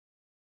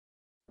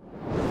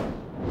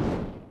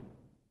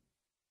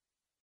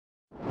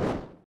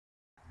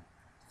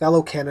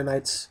Fellow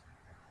Canonites,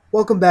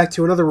 welcome back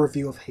to another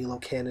review of Halo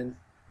Canon,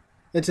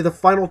 and to the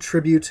final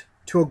tribute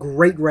to a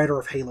great writer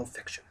of Halo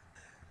fiction.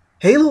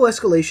 Halo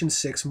Escalation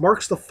 6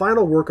 marks the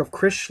final work of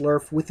Chris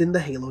Schlerf within the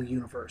Halo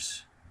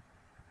universe.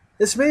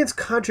 This man's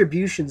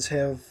contributions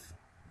have,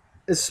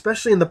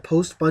 especially in the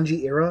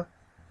post-Bungie era,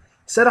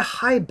 set a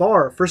high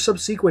bar for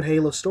subsequent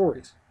Halo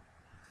stories.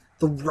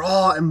 The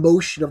raw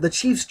emotion of the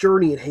Chief's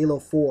journey in Halo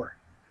 4.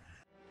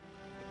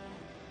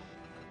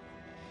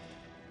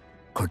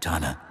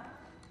 Cortana,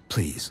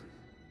 please.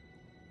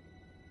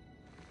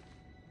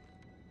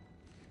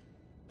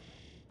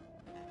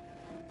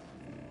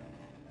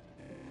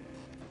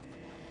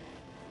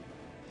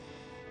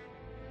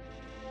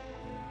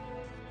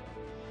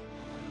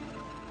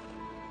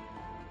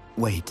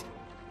 Wait.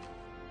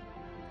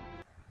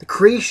 The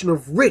creation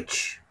of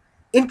rich,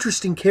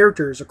 interesting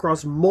characters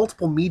across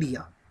multiple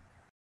media.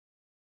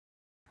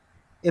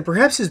 And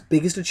perhaps his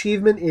biggest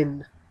achievement,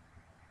 in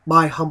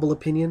my humble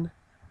opinion,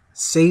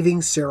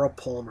 saving Sarah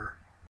Palmer.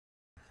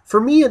 For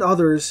me and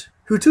others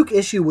who took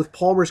issue with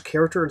Palmer's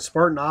character in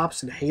Spartan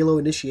Ops and Halo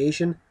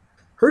Initiation,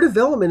 her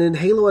development in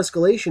Halo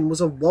Escalation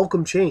was a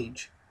welcome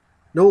change.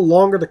 No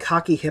longer the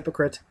cocky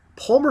hypocrite,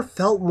 Palmer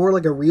felt more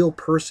like a real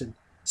person,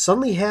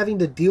 suddenly having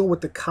to deal with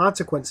the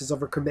consequences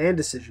of her command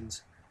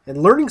decisions, and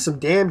learning some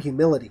damn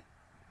humility.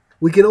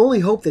 We can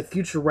only hope that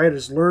future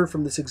writers learn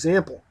from this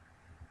example.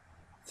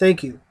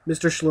 Thank you,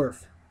 Mr.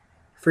 Schlerf,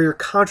 for your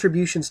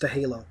contributions to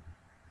Halo.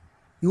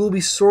 You will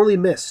be sorely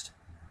missed,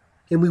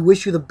 and we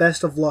wish you the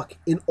best of luck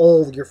in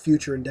all your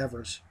future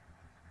endeavors.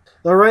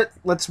 Alright,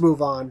 let's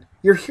move on.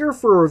 You're here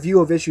for a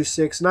review of Issue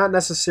 6, not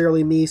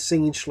necessarily me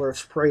singing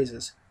Schlerf's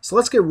praises. So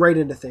let's get right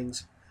into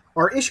things.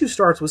 Our issue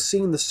starts with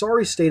seeing the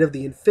sorry state of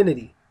the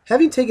Infinity.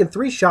 Having taken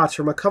 3 shots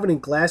from a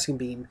Covenant glassing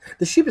beam,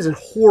 the ship is in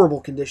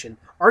horrible condition,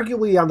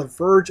 arguably on the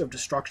verge of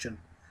destruction.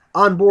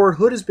 On board,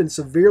 Hood has been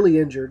severely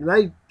injured,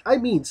 and I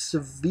mean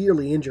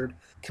severely injured.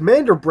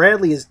 Commander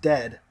Bradley is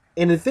dead,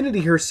 and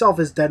Infinity herself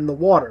is dead in the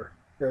water.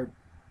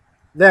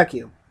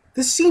 Vacuum.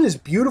 This scene is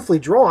beautifully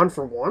drawn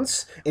for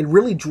once, and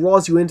really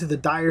draws you into the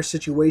dire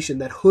situation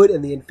that Hood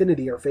and the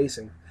Infinity are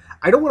facing.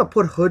 I don't want to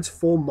put Hood's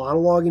full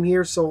monologue in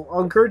here, so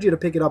I'll encourage you to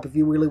pick it up if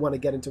you really want to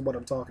get into what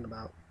I'm talking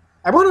about.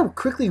 I want to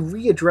quickly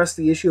readdress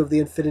the issue of the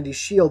Infinity's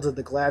shields at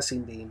the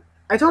glassing beam.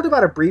 I talked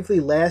about it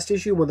briefly last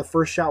issue when the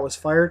first shot was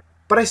fired,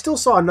 but I still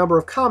saw a number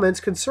of comments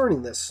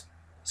concerning this.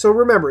 So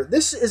remember,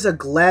 this is a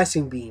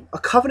glassing beam, a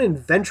Covenant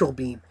ventral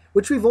beam,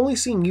 which we've only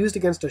seen used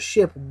against a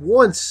ship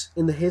once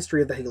in the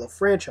history of the Halo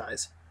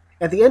franchise.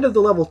 At the end of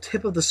the level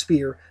Tip of the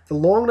Spear, the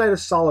Long Knight of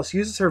Solace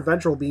uses her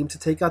ventral beam to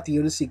take out the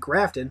UNSC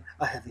Grafton,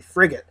 a heavy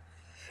frigate.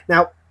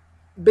 Now,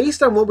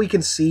 based on what we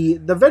can see,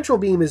 the ventral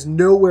beam is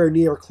nowhere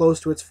near close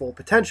to its full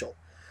potential.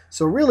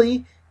 So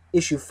really,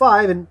 Issue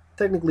 5, and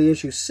technically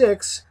Issue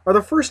 6, are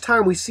the first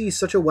time we see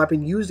such a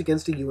weapon used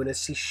against a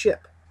UNSC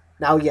ship.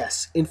 Now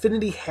yes,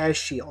 Infinity has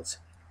shields,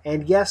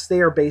 and yes,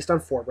 they are based on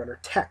Forerunner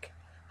tech.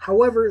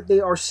 However,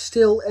 they are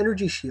still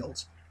energy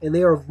shields, and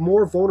they are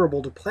more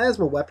vulnerable to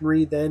plasma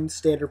weaponry than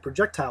standard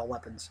projectile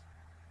weapons.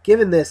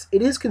 Given this,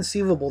 it is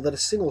conceivable that a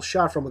single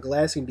shot from a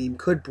glassing beam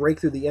could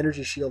break through the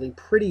energy shielding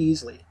pretty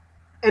easily.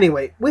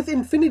 Anyway, with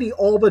Infinity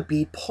all but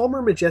beat, Palmer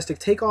and Majestic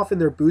take off in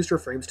their booster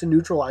frames to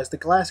neutralize the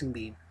glassing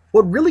beam.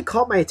 What really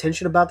caught my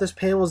attention about this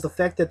panel is the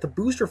fact that the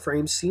booster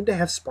frames seem to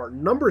have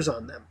Spartan numbers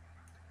on them.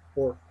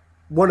 Or,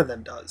 one of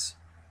them does.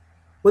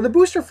 When the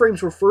booster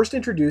frames were first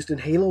introduced in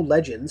Halo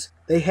Legends,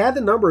 they had the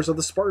numbers of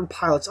the Spartan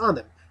pilots on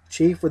them.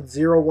 Chief with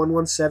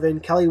 0117,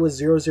 Kelly with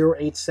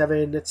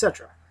 0087,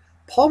 etc.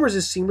 Palmer's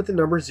is seen with the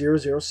number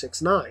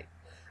 0069.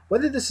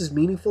 Whether this is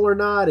meaningful or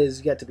not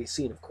is yet to be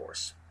seen, of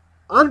course.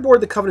 On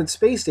board the Covenant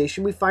space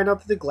station, we find out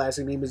that the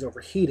glassing beam is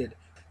overheated.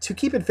 To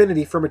keep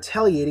Infinity from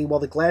retaliating while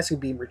the glassing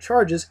beam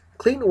recharges,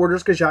 Clayton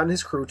orders Gajat and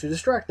his crew to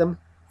distract them,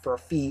 for a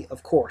fee,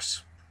 of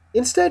course.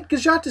 Instead,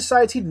 Gajat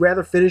decides he'd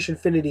rather finish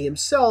Infinity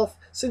himself,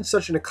 since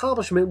such an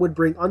accomplishment would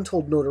bring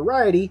untold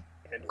notoriety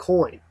and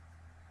coin.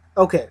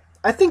 Okay,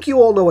 I think you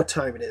all know what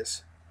time it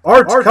is.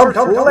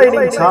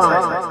 Arch-complaining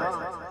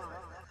time!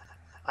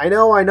 I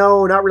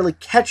know, not really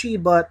catchy,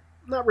 but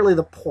not really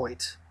the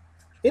point.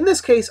 In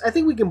this case, I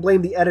think we can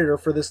blame the editor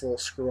for this little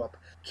screw-up.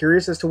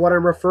 Curious as to what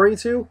I'm referring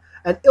to?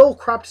 An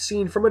ill-cropped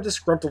scene from a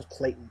disgruntled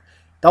Clayton.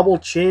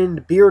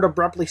 Double-chinned, beard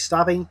abruptly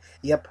stopping.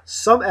 Yep,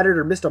 some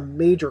editor missed a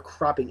major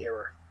cropping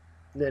error.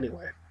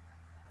 Anyway.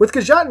 With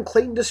Gajat and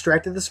Clayton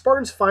distracted, the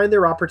Spartans find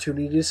their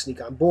opportunity to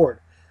sneak on board.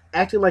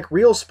 Acting like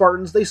real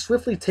Spartans, they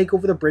swiftly take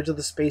over the bridge of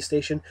the space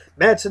station.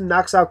 Madsen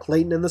knocks out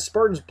Clayton, and the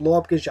Spartans blow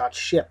up Gajat's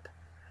ship.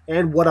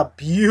 And what a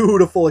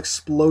beautiful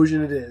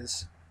explosion it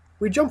is.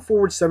 We jump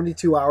forward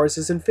 72 hours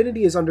as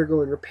Infinity is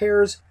undergoing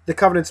repairs, the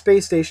Covenant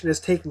space station is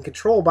taken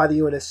control by the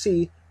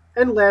UNSC,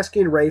 and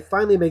Lasky and Ray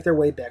finally make their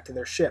way back to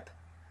their ship.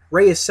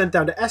 Ray is sent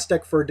down to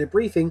S-Deck for a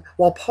debriefing,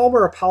 while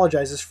Palmer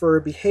apologizes for her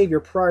behavior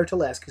prior to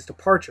Lasky's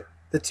departure.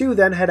 The two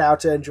then head out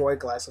to enjoy a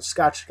glass of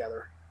scotch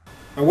together.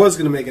 I was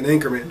going to make an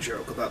Anchorman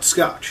joke about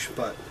scotch,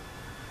 but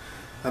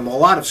I'm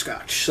all out of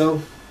scotch,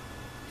 so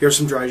here's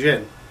some dry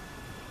gin.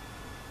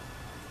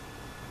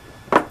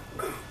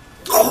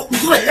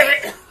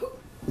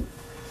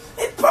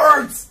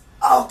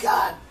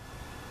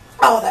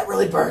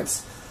 really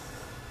burns.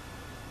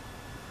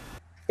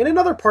 In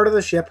another part of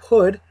the ship,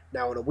 Hood,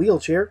 now in a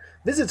wheelchair,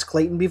 visits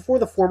Clayton before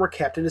the former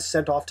captain is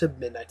sent off to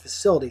Midnight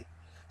Facility.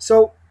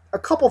 So, a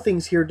couple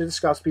things here to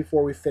discuss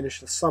before we finish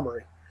the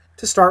summary.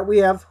 To start, we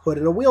have Hood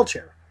in a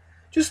wheelchair.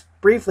 Just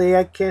briefly,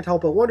 I can't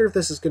help but wonder if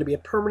this is going to be a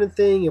permanent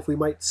thing, if we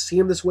might see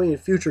him this way in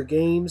future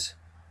games.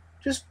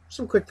 Just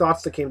some quick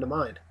thoughts that came to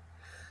mind.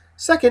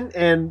 Second,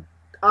 and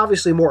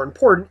obviously more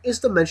important, is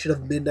the mention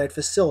of Midnight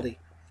Facility.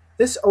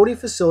 This Oni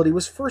facility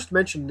was first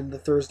mentioned in the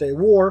Thursday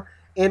War,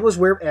 and was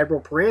where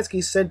Admiral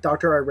Paransky sent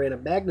Dr.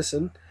 Irana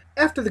Magnuson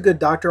after the good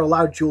doctor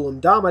allowed Jul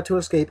Dama to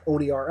escape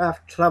Oni RF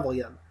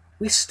Trevelyan.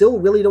 We still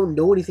really don't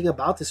know anything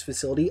about this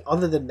facility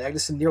other than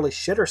Magnuson nearly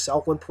shit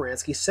herself when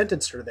Paransky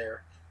sentenced her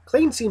there.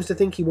 Clayton seems to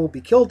think he won't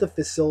be killed at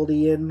the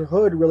facility, and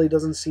Hood really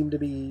doesn't seem to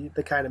be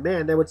the kind of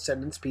man that would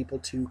sentence people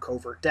to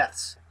covert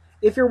deaths.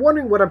 If you're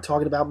wondering what I'm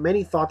talking about,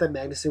 many thought that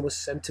Magnuson was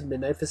sent to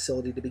Midnight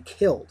Facility to be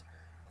killed.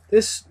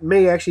 This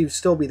may actually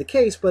still be the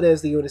case, but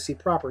as the UNSC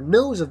proper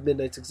knows of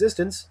Midnight's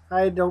existence,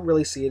 I don't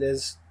really see it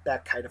as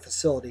that kind of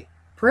facility.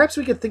 Perhaps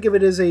we could think of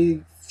it as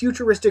a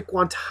futuristic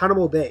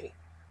Guantanamo Bay.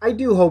 I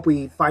do hope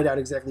we find out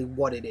exactly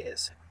what it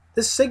is.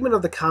 This segment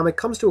of the comic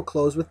comes to a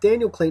close with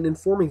Daniel Clayton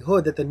informing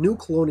Hood that the new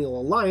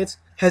Colonial Alliance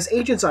has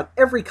agents on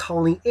every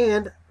colony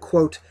and,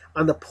 quote,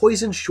 on the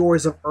poisoned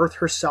shores of Earth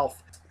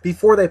herself.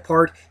 Before they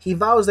part, he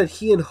vows that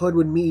he and Hood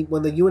would meet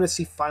when the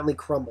UNSC finally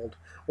crumbled,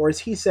 or as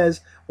he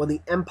says, when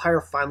the Empire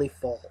finally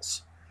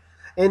falls.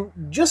 And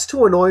just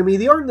to annoy me,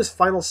 the art in this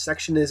final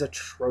section is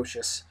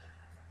atrocious.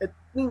 I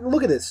mean,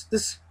 look at this.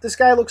 This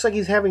guy looks like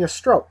he's having a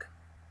stroke.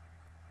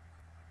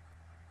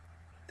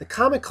 The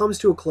comic comes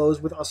to a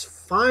close with us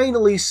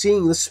finally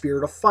seeing the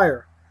Spirit of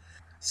Fire.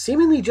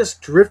 Seemingly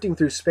just drifting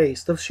through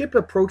space, the ship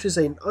approaches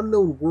an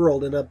unknown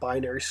world in a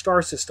binary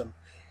star system.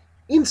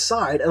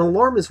 Inside, an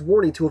alarm is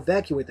warning to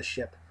evacuate the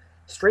ship.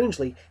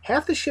 Strangely,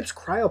 half the ship's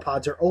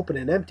cryopods are open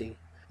and empty,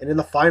 and in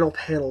the final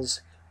panels,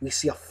 we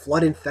see a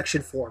flood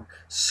infection form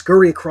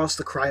scurry across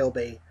the cryo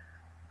bay,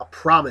 a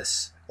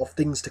promise of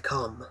things to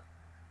come.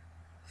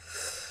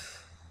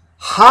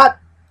 Hot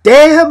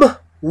damn,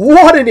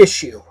 what an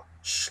issue!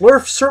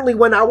 Schlerf certainly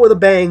went out with a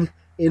bang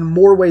in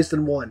more ways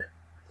than one.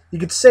 You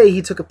could say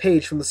he took a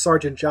page from the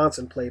Sergeant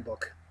Johnson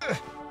playbook.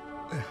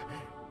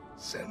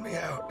 Send me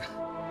out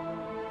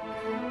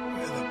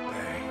with a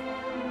bang.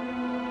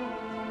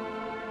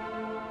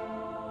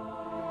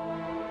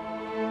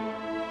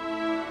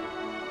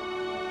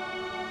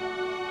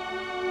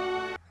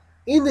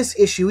 In this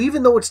issue,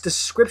 even though its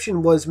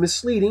description was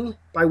misleading,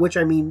 by which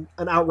I mean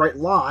an outright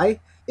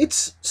lie,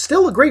 it's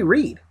still a great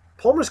read.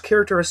 Palmer's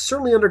character has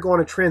certainly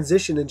undergone a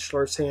transition in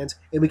Schlerf's hands,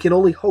 and we can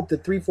only hope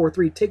that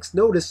 343 takes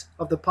notice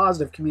of the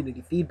positive community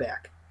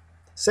feedback.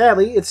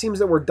 Sadly, it seems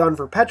that we're done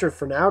for Petra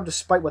for now,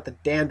 despite what the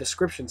damn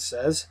description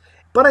says,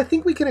 but I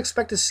think we can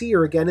expect to see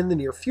her again in the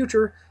near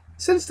future,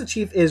 since the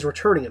Chief is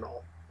returning and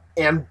all.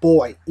 And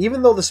boy,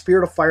 even though the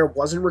Spirit of Fire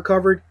wasn't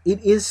recovered,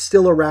 it is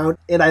still around,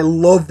 and I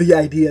love the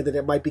idea that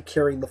it might be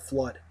carrying the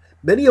Flood.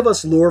 Many of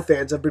us lore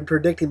fans have been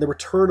predicting the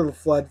return of the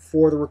Flood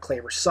for the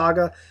Reclaimer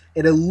saga,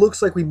 and it looks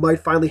like we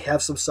might finally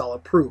have some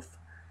solid proof.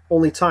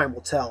 Only time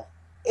will tell.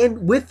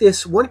 And with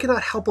this, one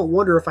cannot help but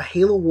wonder if a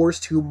Halo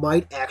Wars 2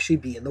 might actually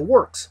be in the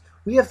works.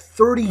 We have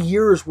 30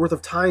 years worth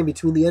of time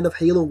between the end of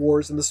Halo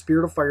Wars and the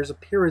Spirit of Fire's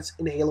appearance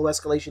in Halo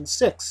Escalation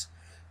 6.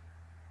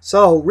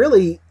 So,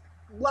 really,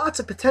 lots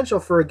of potential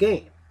for a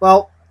game.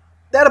 Well,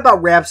 that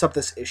about wraps up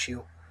this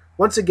issue.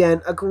 Once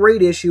again, a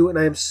great issue, and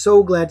I am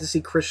so glad to see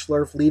Chris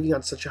Schlerf leaving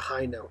on such a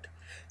high note.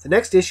 The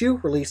next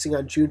issue, releasing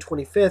on June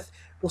 25th,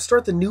 will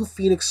start the new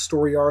Phoenix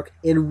story arc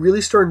and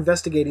really start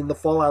investigating the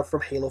fallout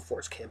from Halo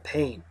 4's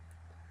campaign.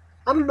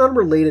 On an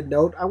unrelated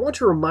note, I want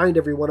to remind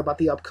everyone about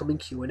the upcoming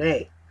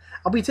Q&A.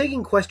 I'll be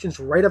taking questions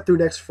right up through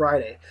next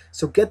Friday,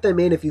 so get them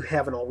in if you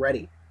haven't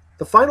already.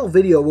 The final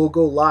video will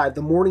go live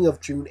the morning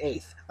of June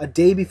 8th, a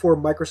day before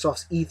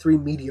Microsoft's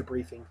E3 media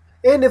briefing.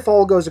 And if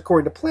all goes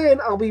according to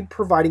plan, I'll be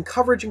providing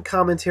coverage and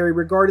commentary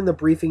regarding the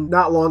briefing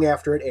not long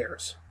after it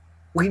airs.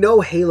 We know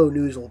Halo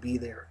news will be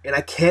there, and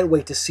I can't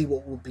wait to see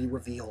what will be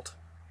revealed.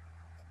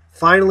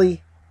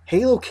 Finally,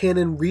 Halo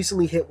Canon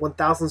recently hit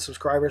 1,000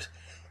 subscribers,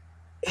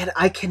 and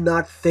I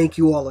cannot thank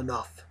you all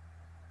enough.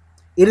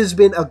 It has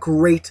been a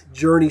great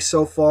journey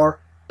so far,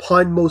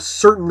 pun most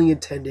certainly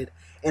intended,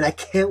 and I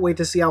can't wait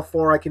to see how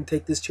far I can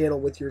take this channel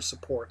with your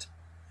support.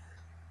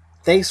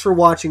 Thanks for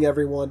watching,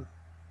 everyone.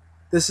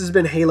 This has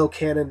been Halo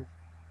Canon,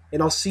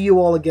 and I'll see you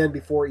all again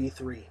before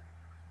E3.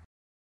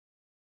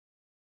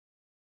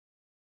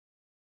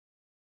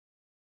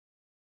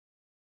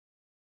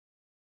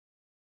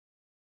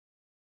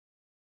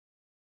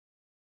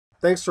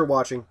 Thanks for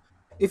watching.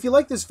 If you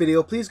like this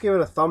video, please give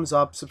it a thumbs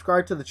up,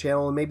 subscribe to the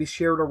channel, and maybe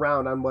share it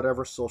around on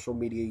whatever social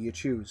media you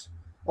choose.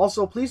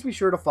 Also, please be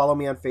sure to follow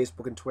me on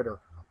Facebook and Twitter.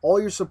 All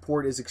your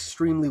support is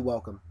extremely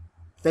welcome.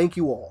 Thank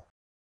you all.